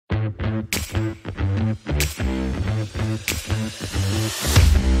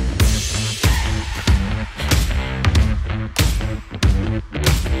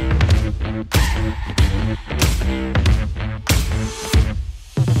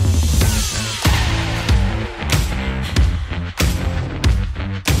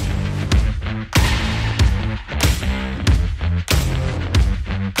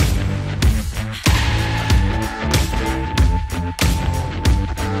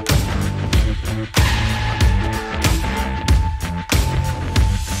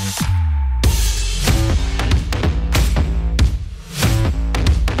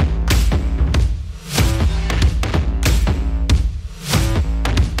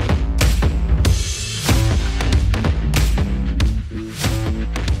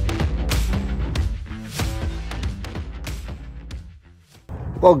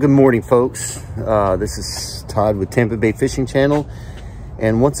Well, good morning, folks. This is Todd with Tampa Bay Fishing Channel.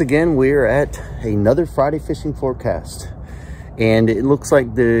 And once again, we're at another Friday fishing forecast. And it looks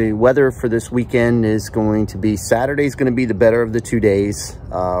like the weather for this weekend is going to be, Saturday's going to be the better of the 2 days.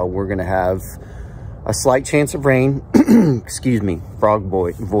 We're going to have a slight chance of rain. Excuse me,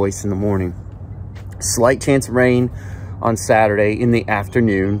 voice in the morning. Slight chance of rain on Saturday in the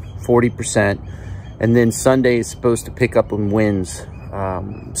afternoon, 40%. And then Sunday is supposed to pick up on winds.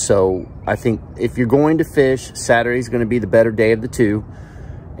 So I think if you're going to fish, Saturday is going to be the better day of the two.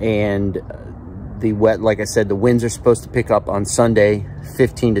 And like I said, the winds are supposed to pick up on Sunday,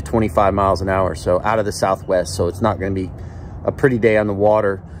 15 to 25 miles an hour. So out of the southwest. So it's not going to be a pretty day on the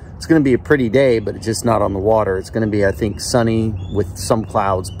water. It's going to be a pretty day, but it's just not on the water. It's going to be, I think, sunny with some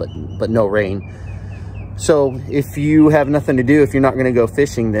clouds, but no rain. So if you have nothing to do, if you're not going to go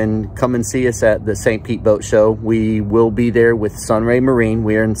fishing, then come and see us at the St. Pete Boat Show. We will be there with Sunray Marine.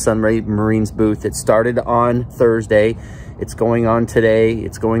 We're in Sunray Marine's booth. It started on Thursday. It's going on today.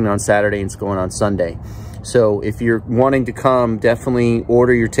 It's going on Saturday. And it's going on Sunday. So if you're wanting to come, definitely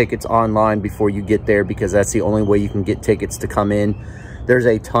order your tickets online before you get there, because that's the only way you can get tickets to come in. There's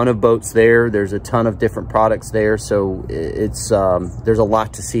a ton of boats there. There's a ton of different products there. So it's there's a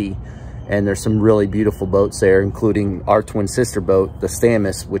lot to see. And there's some really beautiful boats there, including our twin sister boat, the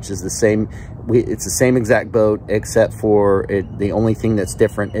Stamus, which is the same. It's the same exact boat, except for the only thing that's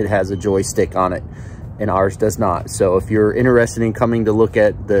different, it has a joystick on it, and ours does not. So if you're interested in coming to look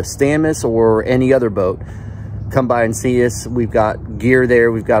at the Stamus or any other boat, come by and see us. We've got gear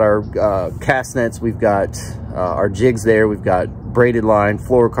there. We've got our cast nets. We've got our jigs there. We've got braided line,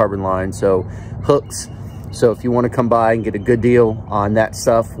 fluorocarbon line, so hooks. So if you want to come by and get a good deal on that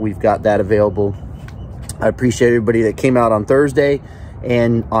stuff, we've got that available. I appreciate everybody that came out on Thursday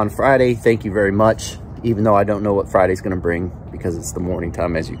and on Friday. Thank you very much, even though I don't know what Friday's going to bring because it's the morning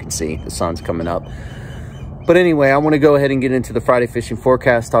time. As you can see, the sun's coming up. But anyway, I want to go ahead and get into the Friday fishing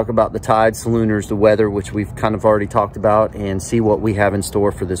forecast, talk about the tides, salooners, the weather, which we've kind of already talked about, and see what we have in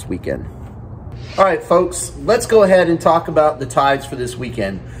store for this weekend. All right, folks, let's go ahead and talk about the tides for this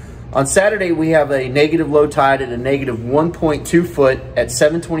weekend. On Saturday, we have a negative low tide at a negative 1.2 foot at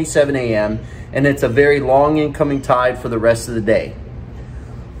 7:27 a.m. and it's a very long incoming tide for the rest of the day.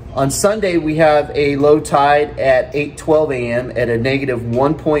 On Sunday, we have a low tide at 8:12 a.m. at a negative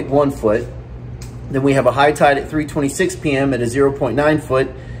 1.1 foot. Then we have a high tide at 3:26 p.m. at a 0.9 foot.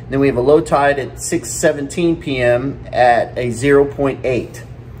 Then we have a low tide at 6:17 p.m. at a 0.8.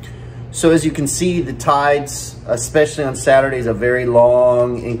 So as you can see, the tides, especially on Saturday, is a very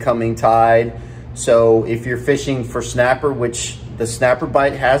long incoming tide. So if you're fishing for snapper, which the snapper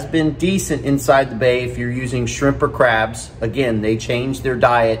bite has been decent inside the bay, if you're using shrimp or crabs, again, they change their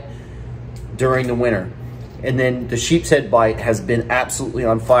diet during the winter. And then the sheepshead bite has been absolutely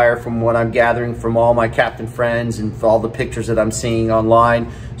on fire from what I'm gathering from all my captain friends and for all the pictures that I'm seeing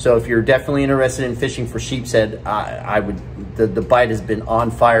online. So if you're definitely interested in fishing for sheepshead, the bite has been on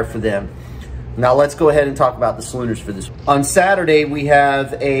fire for them. Now let's go ahead and talk about the salooners for this. On Saturday, we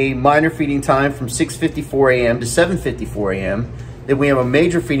have a minor feeding time from 6:54 a.m. to 7:54 a.m. Then we have a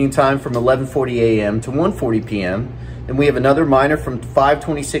major feeding time from 11:40 a.m. to 1:40 p.m. Then we have another minor from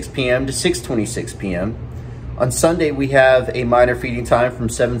 5:26 p.m. to 6:26 p.m. On Sunday, we have a minor feeding time from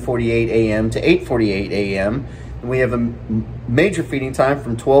 7:48 a.m. to 8:48 a.m. And we have a major feeding time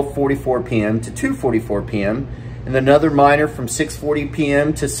from 12:44 p.m. to 2:44 p.m. and another minor from 6:40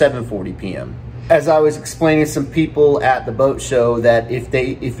 p.m. to 7:40 p.m. As I was explaining to some people at the boat show, that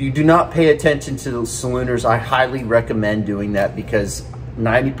if you do not pay attention to the salooners, I highly recommend doing that, because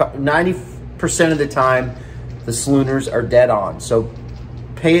 90% of the time the salooners are dead on. So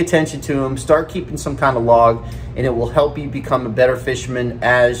pay attention to them, start keeping some kind of log, and it will help you become a better fisherman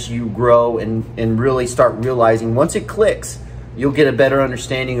as you grow and really start realizing, once it clicks, you'll get a better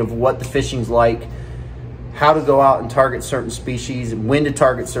understanding of what the fishing's like, how to go out and target certain species, when to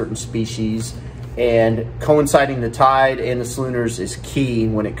target certain species, and coinciding the tide and the schooners is key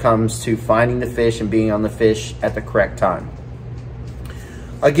when it comes to finding the fish and being on the fish at the correct time.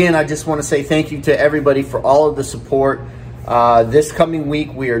 Again, I just want to say thank you to everybody for all of the support. This coming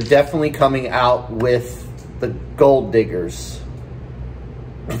week, we are definitely coming out with the gold diggers.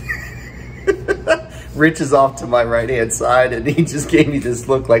 Rich is off to my right-hand side, and he just gave me this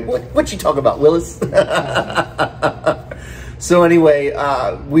look like, what you talking about, Willis? So anyway,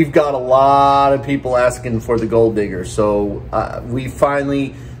 we've got a lot of people asking for the gold digger. So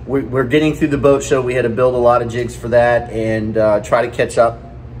we're getting through the boat show. We had to build a lot of jigs for that and try to catch up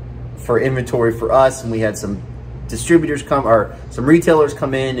for inventory for us. And we had some distributors come, or some retailers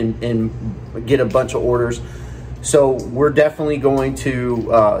come in and get a bunch of orders. So we're definitely going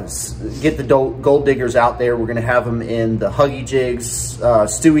to get the gold diggers out there. We're gonna have them in the huggy jigs,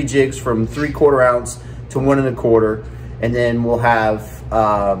 stewie jigs from 3/4 ounce to 1 1/4. And then we'll have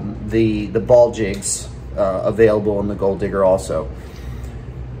the ball jigs available in the gold digger also.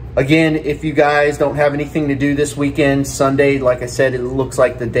 Again, if you guys don't have anything to do this weekend, Sunday, like I said, it looks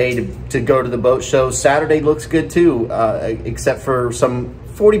like the day to go to the boat show. Saturday looks good too, except for some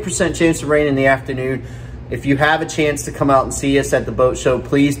 40% chance of rain in the afternoon. If you have a chance to come out and see us at the boat show,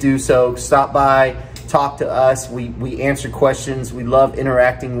 please do so. Stop by, talk to us. We answer questions. We love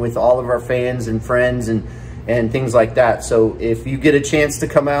interacting with all of our fans and friends and things like that. So if you get a chance to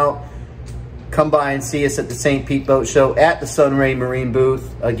come out, come by and see us at the St. Pete Boat Show at the Sunray Marine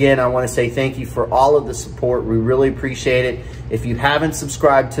Booth. Again, I want to say thank you for all of the support. We really appreciate it. If you haven't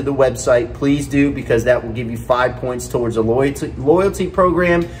subscribed to the website, please do, because that will give you 5 points towards a loyalty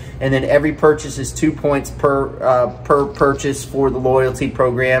program. And then every purchase is 2 points per purchase for the loyalty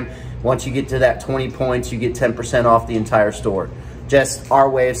program. Once you get to that 20 points, you get 10% off the entire store. Just our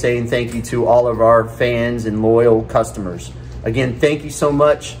way of saying thank you to all of our fans and loyal customers. Again, thank you so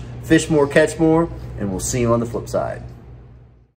much. Fish more, catch more, and we'll see you on the flip side.